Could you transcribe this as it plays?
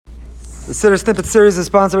The Siddur Snippet series is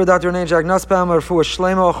sponsored by Dr. René Jack Nussbaum, Refuah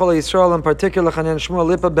Shlema, Chol Yisrael, in particular, Chanyan Shmuel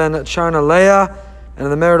Lipa ben Charna Leah, and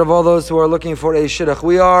in the merit of all those who are looking for a shidduch.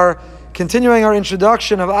 We are continuing our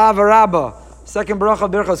introduction of Av Rabbah, second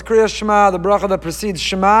bracha, Birchas Kriyas Shema, the bracha that precedes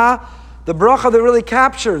Shema, the bracha that really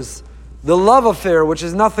captures the love affair, which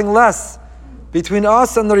is nothing less, between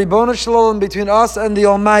us and the Ribono Shel Olam, between us and the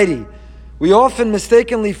Almighty. We often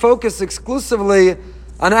mistakenly focus exclusively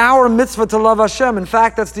on our mitzvah to love Hashem. In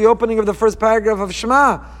fact, that's the opening of the first paragraph of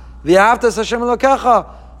Shema. V'ahavta Hashem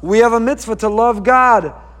Elokecha. We have a mitzvah to love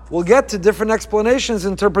God. We'll get to different explanations,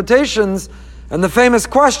 interpretations, and the famous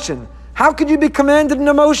question, how could you be commanded in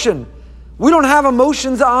emotion? We don't have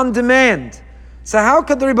emotions on demand. So how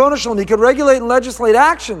could the Ribono Shel Olam, he could regulate and legislate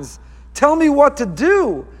actions, tell me what to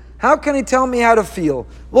do? How can he tell me how to feel?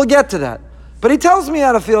 We'll get to that. But he tells me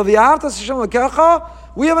how to feel. V'ahavta Hashem Elokecha.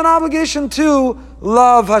 We have an obligation to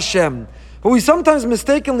love Hashem. But we sometimes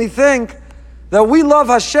mistakenly think that we love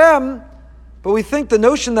Hashem, but we think the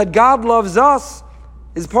notion that God loves us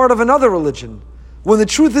is part of another religion. When the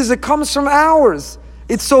truth is it comes from ours.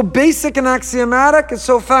 It's so basic and axiomatic, it's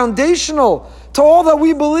so foundational to all that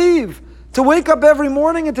we believe. To wake up every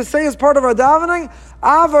morning and to say as part of our davening,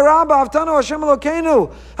 Av Rabbah Avtanu Hashem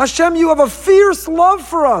Elokeinu. Hashem, you have a fierce love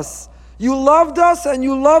for us. You loved us and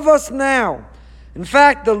you love us now. In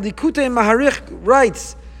fact, the Likutei Maharich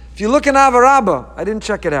writes, if you look in Av Rabbah, I didn't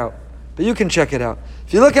check it out, but you can check it out.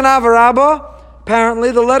 If you look in Av Rabbah,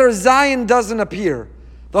 apparently the letter Zayin doesn't appear.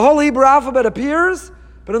 The whole Hebrew alphabet appears,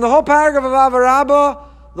 but in the whole paragraph of Av Rabbah,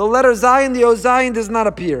 the letter Zayin, the O Zayin, does not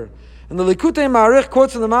appear. And the Likutei Maharich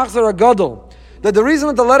quotes in the Machzor HaGadol that the reason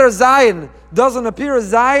that the letter Zayin doesn't appear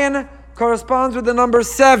is Zayin corresponds with the number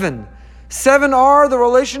 7. 7 are the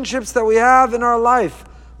relationships that we have in our life.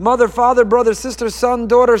 Mother, father, brother, sister, son,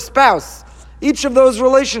 daughter, spouse. Each of those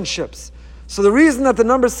relationships. So the reason that the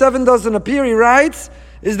number 7 doesn't appear, he writes,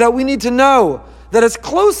 is that we need to know that as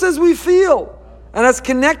close as we feel and as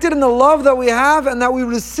connected in the love that we have and that we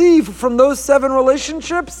receive from those 7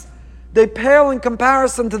 relationships, they pale in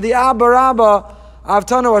comparison to the Abba Rabbah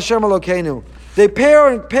Avtanu Hashem Elokeinu. They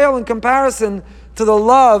pale in comparison to the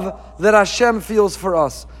love that Hashem feels for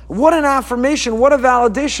us. What an affirmation, what a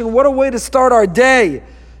validation, what a way to start our day,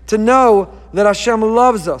 to know that Hashem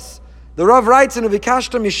loves us. The Rav writes in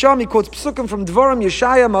Uvikashta Misham, he quotes psukim from Dvorim,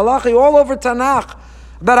 Yeshaya, Malachi, all over Tanakh,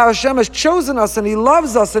 about how Hashem has chosen us and He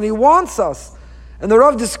loves us and He wants us. And the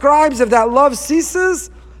Rav describes if that love ceases,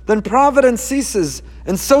 then providence ceases,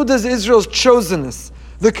 and so does Israel's chosenness.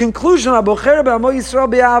 The conclusion, the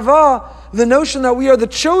notion that we are the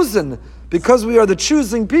chosen, because we are the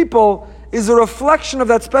choosing people, is a reflection of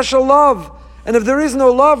that special love. And if there is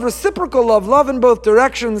no love, reciprocal love in both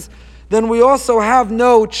directions, then we also have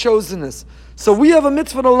no chosenness. So we have a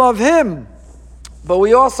mitzvah to love Him, but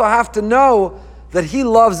we also have to know that He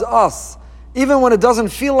loves us. Even when it doesn't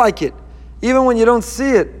feel like it, even when you don't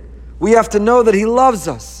see it, we have to know that He loves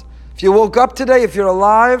us. If you woke up today, if you're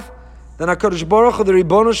alive, then HaKadosh Baruch Hu, the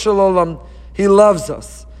Ribono Shel Olam, He loves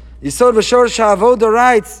us. Yisod V'Shorish HaAvoda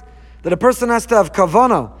writes that a person has to have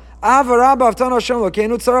kavanah. Av Rabbah Avtanu Hashem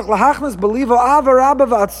Elokeinu tzarich lahachnas believe Av Rabbah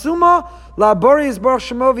v'atzuma la'bori yisbarach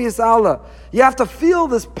shemo v'yis'ala. You have to feel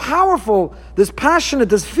this powerful, this passionate,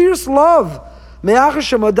 this fierce love. Me'achar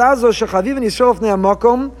shemodazo shechaviv Yisrael fnei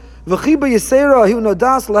hamakom v'chiba yisera hu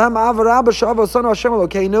nodas lahem Av Rabbah she'avo sanu Hashem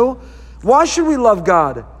Elokeinu. Why should we love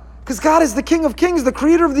God? Because God is the King of Kings, the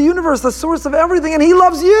Creator of the universe, the source of everything, and He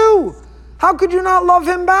loves you. How could you not love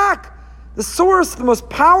Him back? The source, the most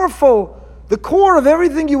powerful, the core of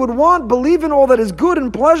everything you would want, believe in all that is good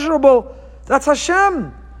and pleasurable, that's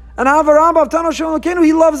Hashem. And Av Rabbah Avtanu Hashem Elokeinu,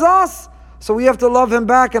 He loves us. So we have to love Him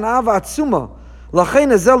back, and Av Atzuma. So it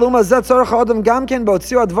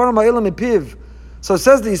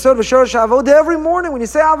says the Yisod V'Shorish HaAvoda, every morning when you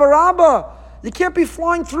say Av Rabbah, you can't be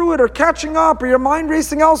flying through it or catching up or your mind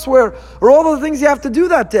racing elsewhere or all the things you have to do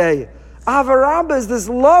that day. Av Rabbah is this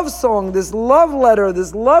love song, this love letter,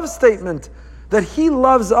 this love statement that He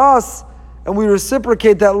loves us, and we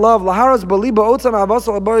reciprocate that love. Laharas baliba otzam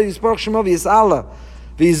avasol abar yisparach shemo v'yis'ala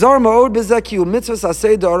v'yizar ma'od bezekiu mitzvahs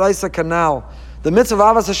aseh de'oraisa kanal. The mitzvah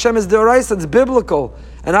of Avas Hashem is de'oraisa, it's biblical.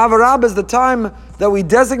 And Av Rabbah is the time that we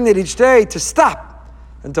designate each day to stop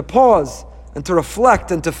and to pause and to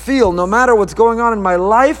reflect and to feel, no matter what's going on in my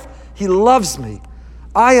life, He loves me.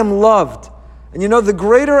 I am loved. And you know, the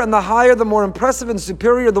greater and the higher, the more impressive and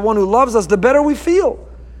superior the one who loves us, the better we feel.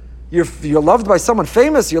 You're loved by someone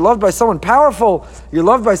famous, you're loved by someone powerful, you're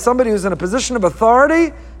loved by somebody who's in a position of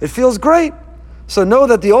authority, it feels great. So know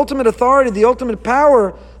that the ultimate authority, the ultimate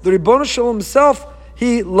power, the Ribono Shel Olam Himself,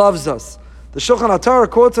 He loves us. The Shulchan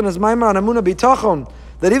Aruch quotes in his Maimar on Emunah Bitachon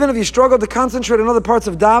that even if you struggle to concentrate on other parts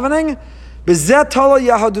of davening, B'zeh tala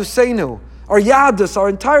yahaduseinu, our yahadus, our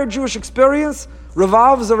entire Jewish experience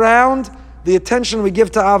revolves around the attention we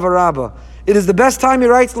give to Ava Rabbah. It is the best time, he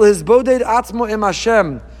writes, Lehizboded atzmo im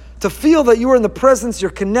Hashem, to feel that you are in the presence,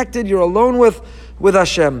 you're connected, you're alone with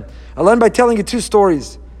Hashem. I'll end by telling you two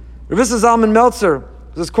stories. Rav Issa Zalman Meltzer,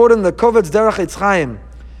 this is quoted in the Kovetz Derech Eitz Chaim.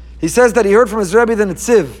 He says that he heard from his Rebbe the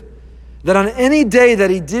Netziv, that on any day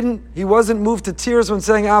that he wasn't moved to tears when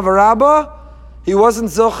saying Ava Rabbah, he wasn't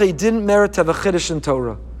zoche, he didn't merit to have a chiddush in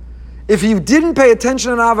Torah. If you didn't pay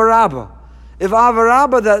attention in Ava Rabbah, if Ava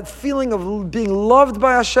Rabbah, that feeling of being loved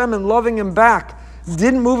by Hashem and loving Him back,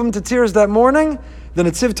 didn't move him to tears that morning, then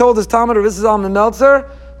Netziv told his Talmud, Rav Issa Zalman Meltzer,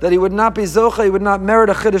 that he would not be zoche, he would not merit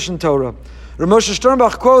a chiddush in Torah. Rav Moshe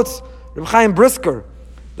Sternbach quotes Reb Chaim Brisker,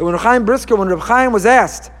 that when Reb Chaim was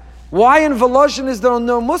asked, why in Volozhin is there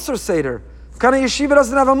no Musar Seder? What kind of yeshiva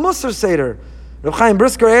doesn't have a Musar Seder? Reb Chaim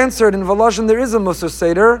Brisker answered, in Volozhin there is a Musar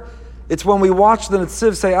Seder. It's when we watch the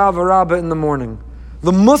Netziv say Ava Rabbah in the morning.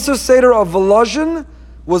 The Musar Seder of Volozhin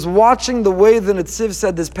was watching the way the Netziv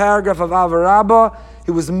said this paragraph of Ava Rabbah.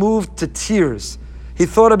 He was moved to tears. He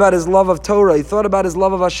thought about his love of Torah. He thought about his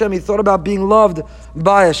love of Hashem. He thought about being loved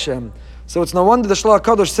by Hashem. So it's no wonder the Shlach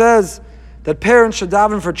HaKadosh says that parents should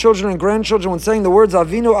daven for children and grandchildren when saying the words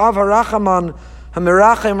Avinu Av HaRachaman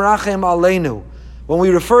HaMirachem Rachem Aleinu. When we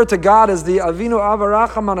refer to God as the Avinu Av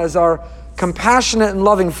HaRachaman, as our compassionate and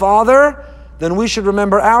loving Father, then we should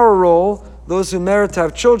remember our role. Those who merit to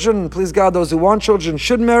have children, and please God, those who want children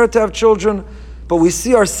should merit to have children, but we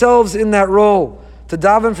see ourselves in that role. To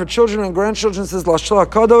daven for children and grandchildren, says Shlach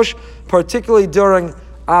HaKadosh, particularly during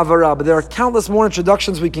Ava Rabbah. There are countless more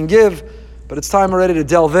introductions we can give, but it's time already to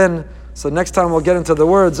delve in. So next time we'll get into the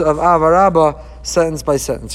words of Ava Rabbah, sentence by sentence.